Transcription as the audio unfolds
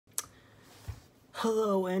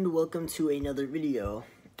Hello and welcome to another video.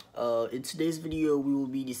 In today's video we will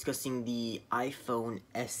be discussing the iPhone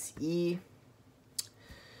SE.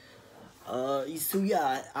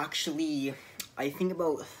 Actually I think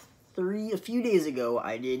about a few days ago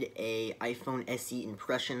I did a iPhone SE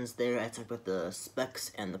impressions there. I talked about the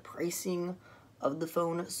specs and the pricing of the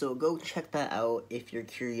phone, so go check that out if you're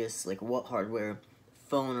curious, like what hardware,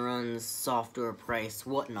 phone runs, software price,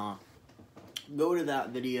 whatnot. Go to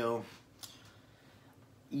that video.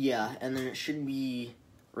 Yeah, and then it should be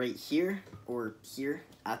right here, or here,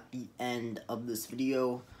 at the end of this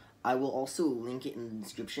video. I will also link it in the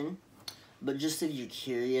description, but just if you're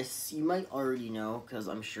curious, you might already know, because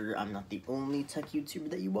I'm sure I'm not the only tech YouTuber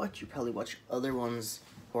that you watch. You probably watch other ones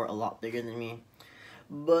who are a lot bigger than me.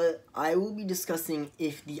 But I will be discussing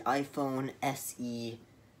if the iPhone SE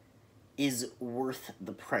is worth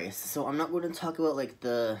the price. So I'm not going to talk about, like,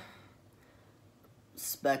 the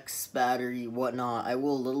specs, battery, whatnot. I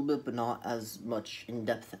will a little bit, but not as much in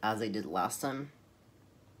depth as I did last time.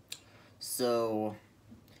 So,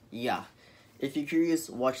 yeah. If you're curious,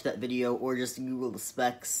 watch that video, or just Google the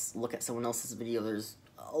specs, look at someone else's video. There's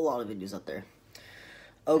a lot of videos out there.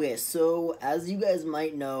 Okay, so, as you guys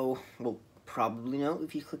might know, well, probably know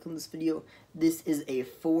if you click on this video, this is a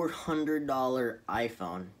 $400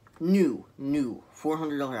 iPhone. New $400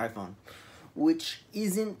 iPhone, which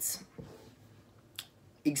isn't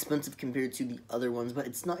expensive compared to the other ones, but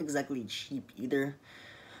it's not exactly cheap either.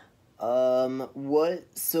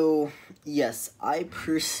 So, yes, I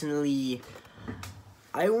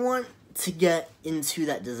want to get into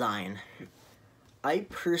that design. I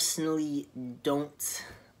personally don't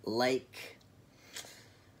like,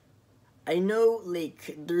 I know,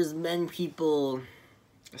 like, there's been people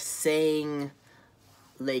saying,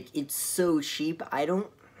 like, it's so cheap. I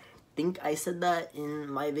don't think I said that in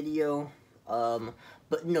my video,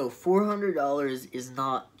 but no, $400 is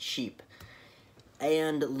not cheap.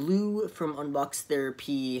 And Lou from Unbox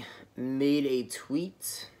Therapy made a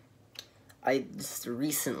tweet just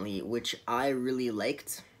recently, which I really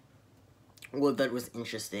liked. Well, that was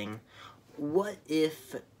interesting. What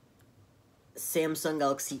if Samsung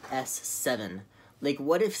Galaxy S7? Like,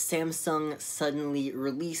 what if Samsung suddenly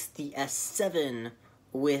released the S7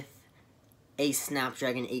 with a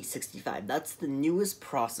Snapdragon 865? That's the newest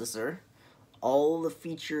processor. All the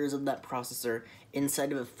features of that processor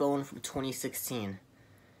inside of a phone from 2016.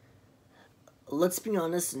 Let's be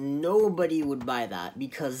honest, nobody would buy that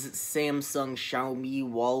because Samsung, Xiaomi,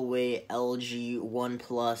 Huawei, LG,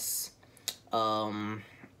 OnePlus,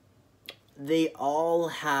 they all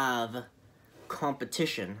have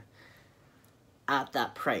competition at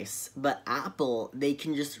that price. But Apple, they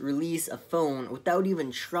can just release a phone without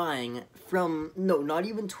even trying from, no, not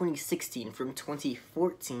even 2016, from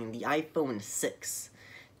 2014, the iPhone 6.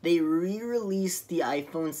 They re-released the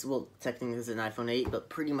iPhones, well, technically it's an iPhone 8, but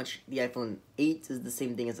pretty much the iPhone 8 is the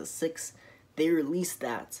same thing as a 6. They released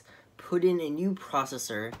that, put in a new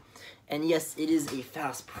processor, and yes, it is a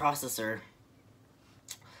fast processor,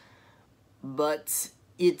 but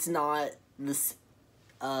it's not this,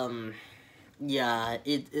 yeah,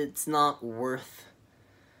 it's not worth,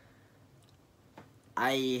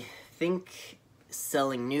 I think,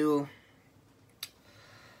 selling new.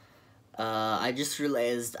 I just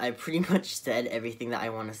realized I pretty much said everything that I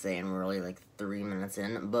want to say, and we're only like 3 minutes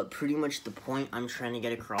in, but pretty much the point I'm trying to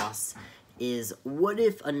get across is, what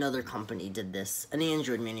if another company did this, an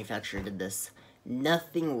Android manufacturer did this?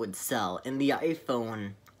 Nothing would sell, and the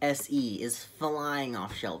iPhone SE is flying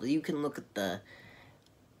off shelves. You can look at the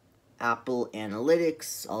Apple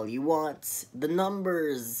Analytics all you want. The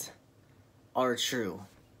numbers are true.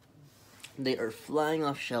 They are flying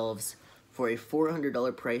off shelves for a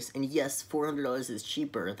 $400 price, and yes, $400 is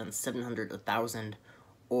cheaper than $700, $1,000,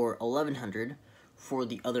 or $1,100 for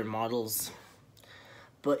the other models.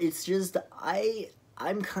 But it's just,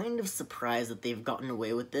 I'm kind of surprised that they've gotten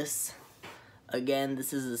away with this. Again,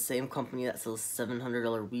 this is the same company that sells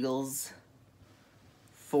 $700 wheels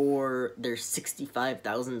for their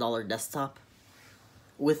 $65,000 desktop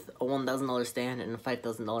with a $1,000 stand and a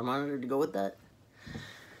 $5,000 monitor to go with that.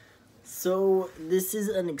 So, this is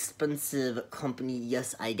an expensive company,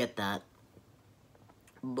 yes, I get that.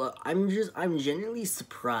 But I'm genuinely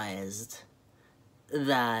surprised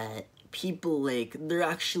that people, like, they're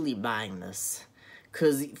actually buying this.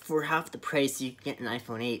 Because for half the price, you can get an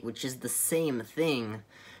iPhone 8, which is the same thing.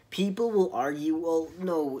 People will argue, well,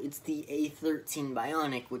 no, it's the A13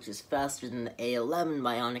 Bionic, which is faster than the A11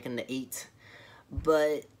 Bionic and the 8.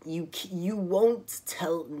 But you won't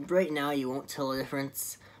tell, right now you won't tell a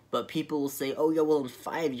difference. But people will say, oh yeah, well in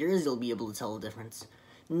 5 years you'll be able to tell the difference.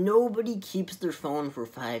 Nobody keeps their phone for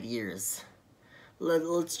 5 years.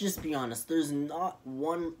 let's just be honest. There's not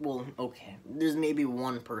one, well, okay, there's maybe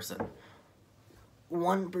 1%.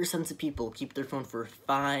 1% of people keep their phone for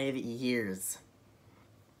 5 years.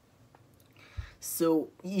 So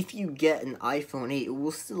if you get an iPhone 8, it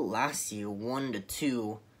will still last you 1 to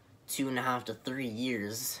 2, 2.5 to 3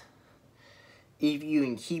 years. If you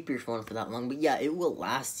can keep your phone for that long, but yeah, it will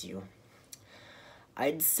last you.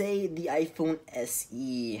 I'd say the iPhone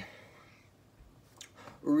SE.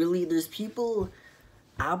 Really, there's people,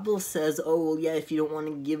 Apple says, oh, well, yeah, if you don't want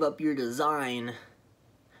to give up your design,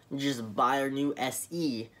 just buy our new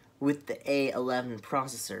SE with the A11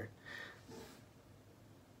 processor.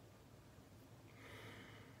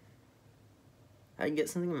 I get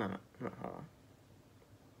something in my mouth. Hold on.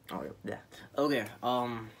 Oh, yeah. Okay,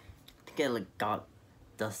 I think I, like, got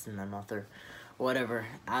dust in my mouth or whatever,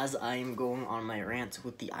 as I'm going on my rant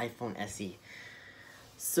with the iPhone SE.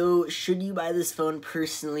 So, should you buy this phone?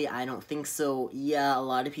 Personally, I don't think so. Yeah, a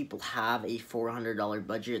lot of people have a $400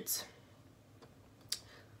 budget,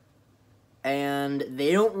 and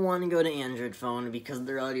they don't want to go to Android phone because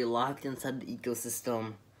they're already locked inside the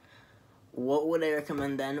ecosystem. What would I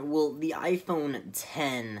recommend then? Well, the iPhone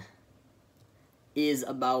 10 is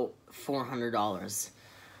about $400.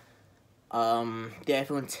 The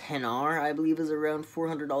iPhone 10R, I believe, is around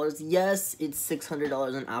 $400. Yes, it's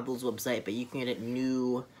 $600 on Apple's website, but you can get it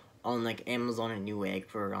new on, like, Amazon and Newegg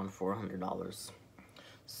for around $400.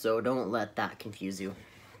 So don't let that confuse you.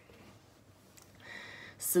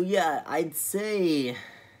 So yeah, I'd say,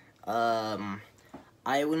 I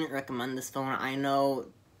wouldn't recommend this phone. I know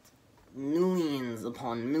millions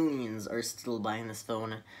upon millions are still buying this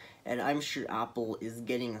phone, and I'm sure Apple is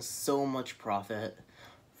getting so much profit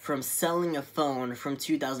from selling a phone from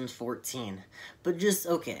 2014. But just,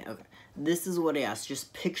 okay, this is what I asked.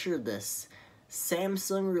 Just picture this.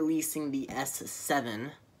 Samsung releasing the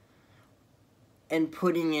S7 and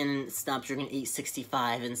putting in Snapdragon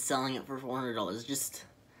 865 and selling it for $400. Just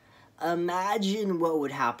imagine what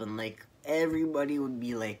would happen. Like, everybody would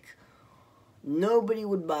be like, nobody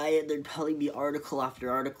would buy it. There'd probably be article after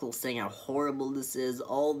article saying how horrible this is.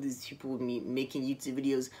 All these people would be making YouTube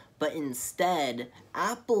videos. But instead,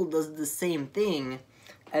 Apple does the same thing,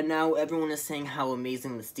 and now everyone is saying how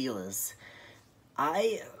amazing this deal is.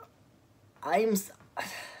 I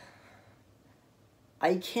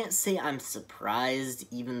can't say I'm surprised,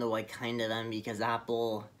 even though I kind of am, because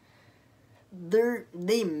Apple,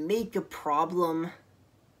 they make a problem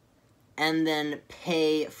and then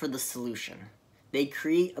pay for the solution. They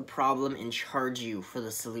create a problem and charge you for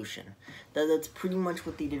the solution. That's pretty much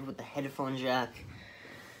what they did with the headphone jack.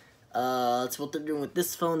 That's what they're doing with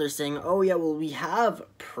this phone. They're saying, oh yeah, well, we have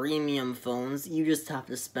premium phones. You just have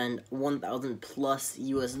to spend $1,000 plus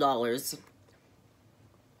US.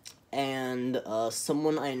 And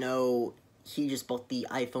someone I know, he just bought the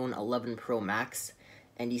iPhone 11 Pro Max,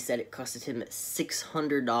 and he said it costed him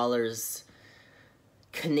 $600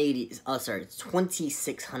 Canadian. Oh, sorry, it's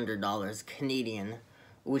 $2,600 Canadian,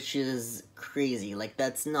 which is crazy. Like,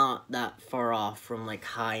 that's not that far off from, like,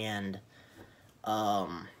 high-end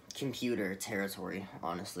computer territory,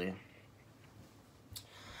 honestly.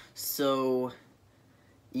 So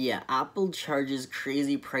yeah, Apple charges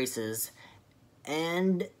crazy prices,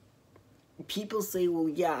 and people say, well,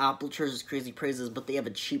 yeah, Apple charges crazy prices, but they have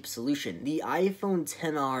a cheap solution. The iPhone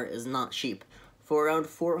XR is not cheap. For around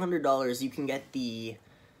 $400, you can get the,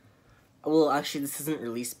 well, actually, this isn't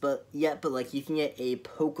released yet, but like, you can get a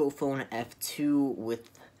Pocophone F2 with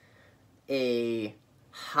a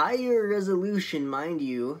higher resolution, mind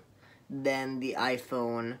you, than the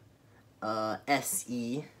iPhone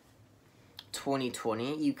SE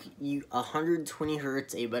 2020. You 120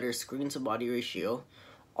 hertz, a better screen to body ratio.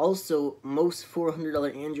 Also, most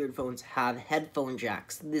 $400 Android phones have headphone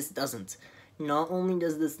jacks. This doesn't. Not only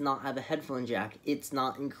does this not have a headphone jack, it's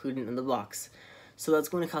not included in the box. So that's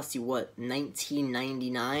going to cost you, what,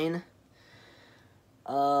 $19.99?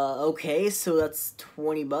 Okay, so that's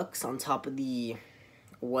 $20 on top of the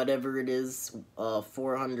whatever it is,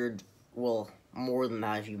 400, well, more than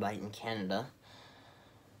that if you buy it in Canada.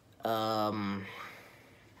 I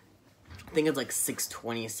think it's like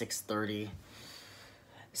 $620, $630.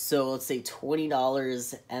 So let's say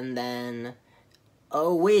 $20, and then,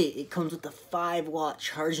 oh wait, it comes with a 5-watt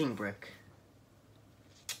charging brick.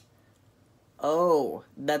 Oh,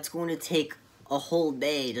 that's going to take a whole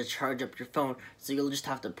day to charge up your phone, so you'll just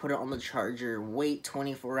have to put it on the charger, wait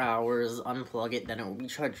 24 hours, unplug it, then it will be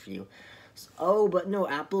charged for you. So, oh, but no,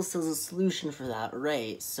 Apple sells a solution for that,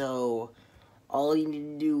 right? So all you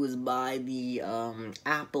need to do is buy the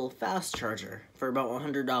Apple fast charger for about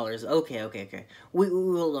 $100. Okay. Wait,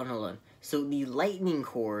 hold on. So the lightning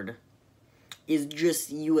cord is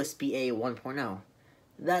just USB-A 1.0.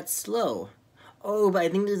 That's slow. Oh, but I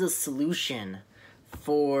think there's a solution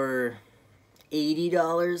for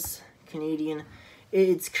 $80 Canadian.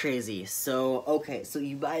 It's crazy. So, okay, so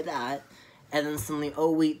you buy that, and then suddenly,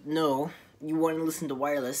 oh wait, no, you want to listen to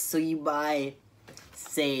wireless, so you buy,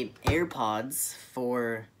 say, AirPods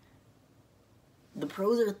for, the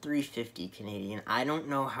Pros are $350 Canadian. I don't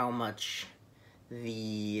know how much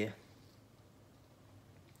the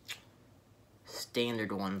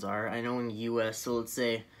standard ones are. I know in the US, so let's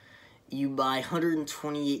say you buy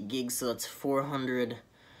 128 gigs, so that's 400.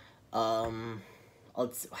 How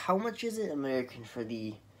much is it American for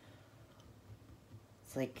the?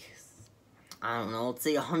 It's like, I don't know. Let's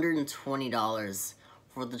say $120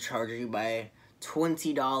 for the charger. You buy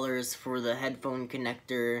 $20 for the headphone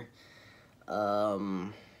connector.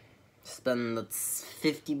 Spend that's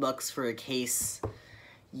 $50 for a case.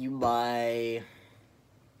 You buy.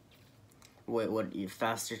 Wait,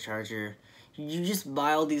 faster charger. You just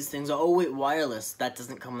buy all these things. Oh wait, wireless. That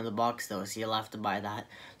doesn't come in the box though, so you'll have to buy that.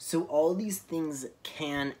 So all these things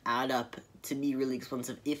can add up to be really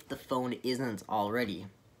expensive if the phone isn't already.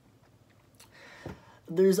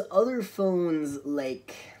 There's other phones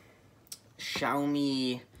like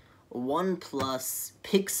Xiaomi, OnePlus,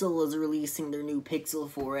 Pixel is releasing their new Pixel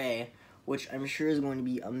 4a, which I'm sure is going to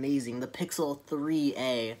be amazing. The Pixel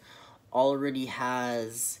 3a already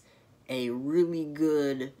has a really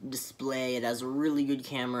good display. It has a really good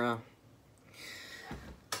camera.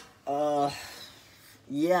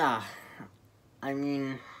 Yeah. I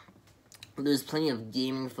mean, there's plenty of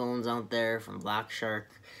gaming phones out there from Black Shark.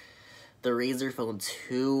 The Razer Phone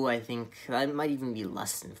 2, I think, that might even be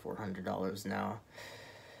less than $400 now.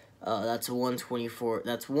 That's 120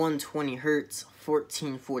 hertz,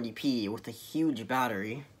 1440p with a huge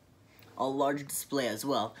battery. A large display as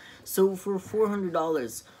well. So for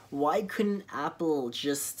 $400, why couldn't Apple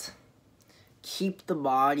just keep the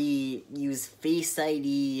body, use Face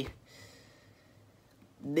ID?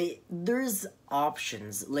 There's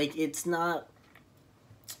options. Like, it's not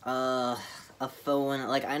a phone.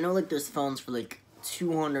 Like, I know, like, there's phones for, like,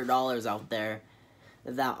 $200 out there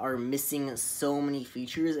that are missing so many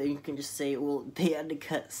features, and you can just say, well, they had to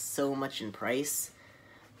cut so much in price.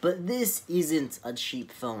 But this isn't a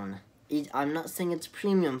cheap phone. I'm not saying it's a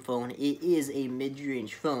premium phone, it is a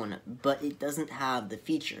mid-range phone, but it doesn't have the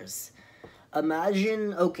features.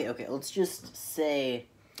 Imagine, okay, let's just say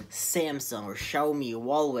Samsung or Xiaomi,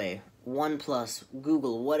 Huawei, OnePlus,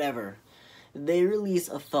 Google, whatever. They release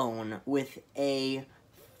a phone with a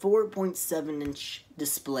 4.7-inch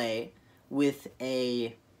display with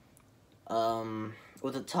a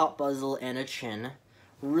top bezel and a chin.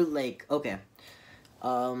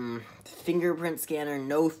 Fingerprint scanner,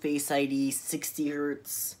 no Face ID, 60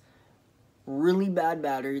 hertz, really bad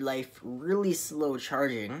battery life, really slow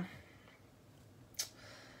charging.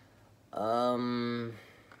 And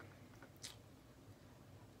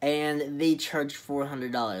they charge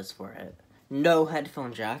 $400 for it. No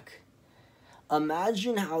headphone jack.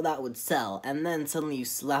 Imagine how that would sell, and then suddenly you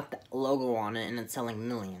slap that logo on it and it's selling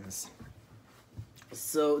millions.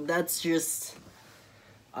 So that's just,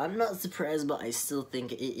 I'm not surprised, but I still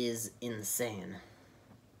think it is insane.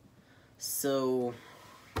 So,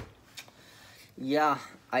 yeah,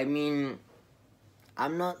 I mean,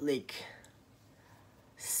 I'm not, like,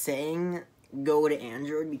 saying go to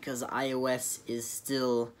Android because iOS is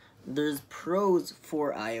still, there's pros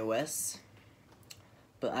for iOS,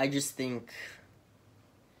 but I just think,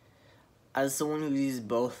 as someone who uses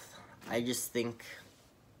both, I just think,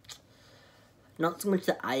 not so much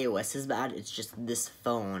that iOS is bad, it's just this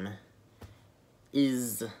phone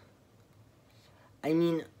is, I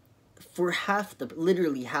mean, for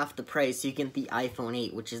literally half the price, you get the iPhone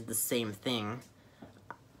 8, which is the same thing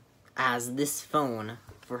as this phone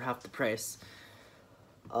for half the price.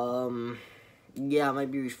 Yeah, it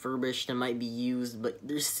might be refurbished, it might be used, but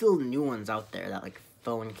there's still new ones out there that, like,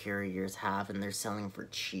 phone carriers have, and they're selling for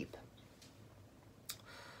cheap.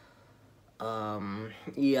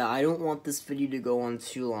 Yeah, I don't want this video to go on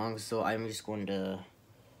too long, so I'm just going to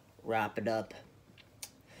wrap it up.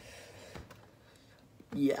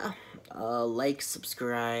 Yeah, like,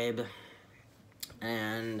 subscribe,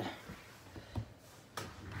 and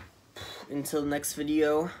until the next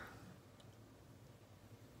video,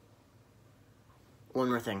 one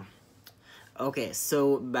more thing. Okay,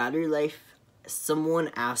 so battery life, someone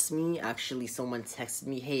asked me, actually someone texted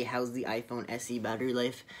me, hey, how's the iPhone SE battery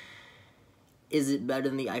life? Is it better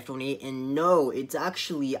than the iPhone 8? And no, it's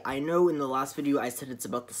actually, I know in the last video I said it's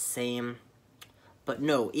about the same, But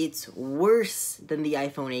no, it's worse than the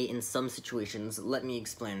iPhone 8 in some situations. Let me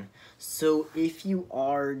explain. So if you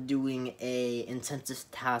are doing a intensive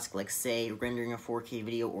task, like say rendering a 4K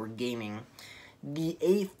video or gaming, the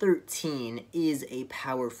A13 is a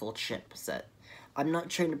powerful chipset. I'm not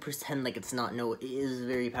trying to pretend like it's not. No, it is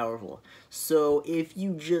very powerful. So if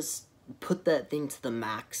you just put that thing to the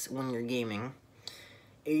max when you're gaming,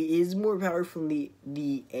 it is more powerful than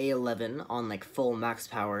the A11 on like full max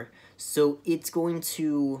power. So it's going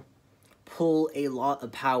to pull a lot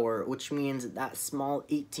of power, which means that small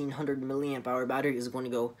 1800 milliamp hour battery is going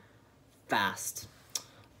to go fast.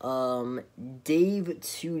 Dave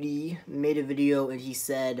 2D made a video and he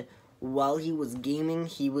said while he was gaming,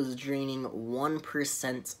 he was draining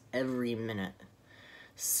 1% every minute.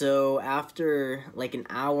 So after like an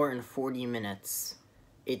hour and 40 minutes,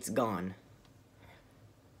 it's gone.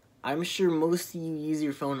 I'm sure most of you use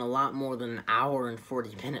your phone a lot more than an hour and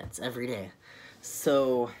 40 minutes every day.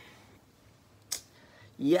 So,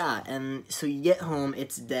 yeah, and so you get home,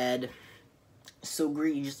 it's dead. So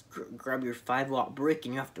great, you just grab your 5-watt brick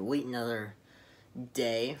and you have to wait another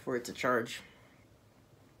day for it to charge.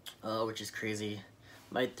 Which is crazy.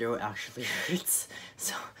 My throat actually hurts.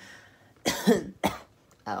 So,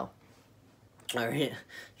 ow. Alright,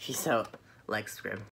 peace out. Like, subscribe.